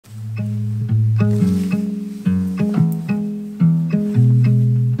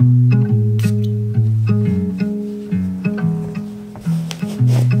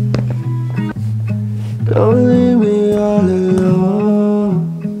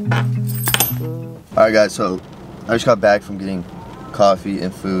Alright guys, so I just got back from getting coffee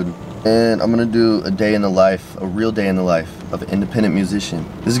and food, and I'm gonna do a day in the life, a real day in the life of an independent musician.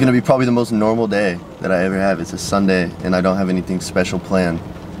 This is gonna be probably the most normal day that I ever have. It's a Sunday and I don't have anything special planned.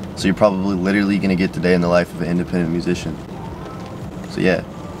 So you're probably literally gonna get the day in the life of an independent musician. So yeah.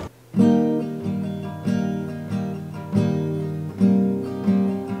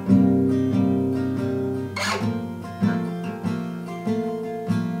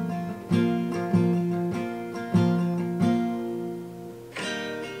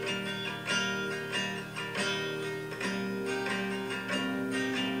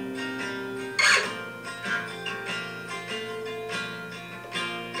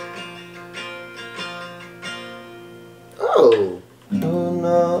 Oh,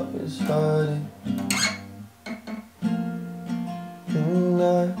 no, it's hard. And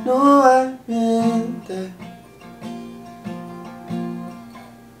I know I meant that.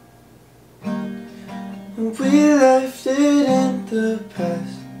 And we left it in the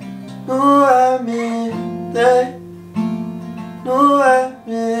past. No, I meant that. No, I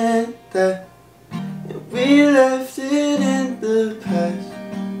meant that. And we left it in the past.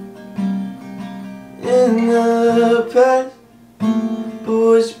 In the past, but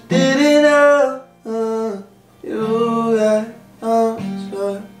what you didn't know, you had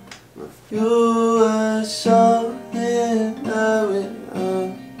answer. You were so in love with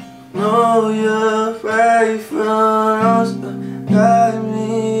know you're right from us, got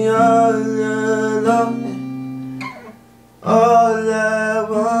me all alone. All I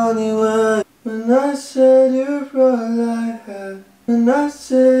wanted was when I said you're all I had. When I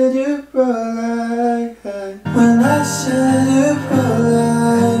said you're all I had. When I said you're all I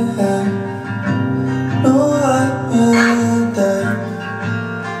had. No, I meant that.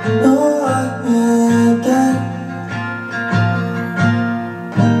 No, I meant that.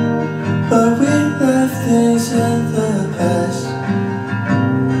 But we left things in the past.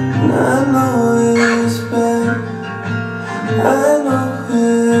 And I know it's bad. I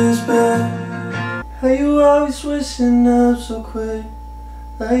know it's bad. How you always switching up so quick,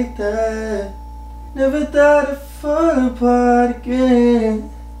 like that. Never thought I'd fall apart again.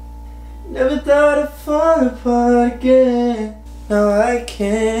 Never thought I'd fall apart again. Now I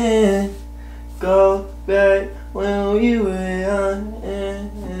can't go back when we were young and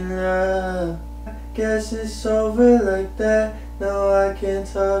in love. I guess it's over like that. Now I can't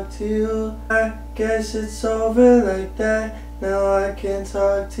talk to you. I guess it's over like that. Now I can't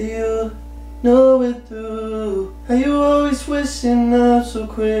talk to you. Know we're through. How you always switching up so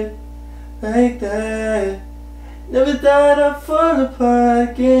quick, like that. Never thought I'd fall apart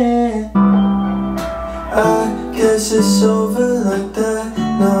again. I guess it's over like that.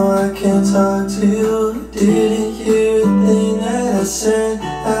 Now I can't talk to you. Didn't hear a thing that I said.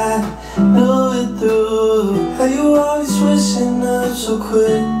 I know it through. How you always switching up so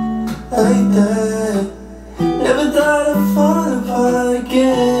quick, like that. Never thought I'd fall apart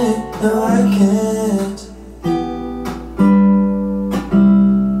again. No, I can't.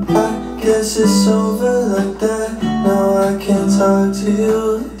 I guess it's over like that. Now I can't talk to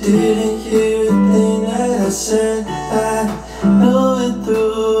you. Didn't hear a thing that I said. I know it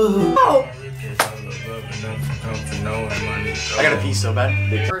through. Oh. I gotta pee so bad.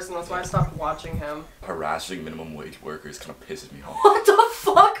 Person, that's why I stopped watching him. Harassing minimum wage workers kind of pisses me off. What the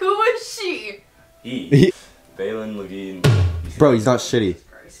fuck? Who is she? He. Valen Levine. Bro, he's not shitty.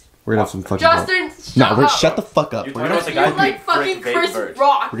 We're gonna have some fucking Justin, shut the fuck up. You're We're talking gonna about the guy who like fucking made Chris Frick vape merch.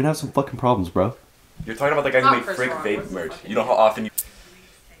 Rock. We're gonna have some fucking problems, bro. You're talking about the guy who Not made Chris Frick Rock. vape What's the merch. fucking- You know how often you...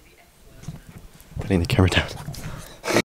 Putting the camera down.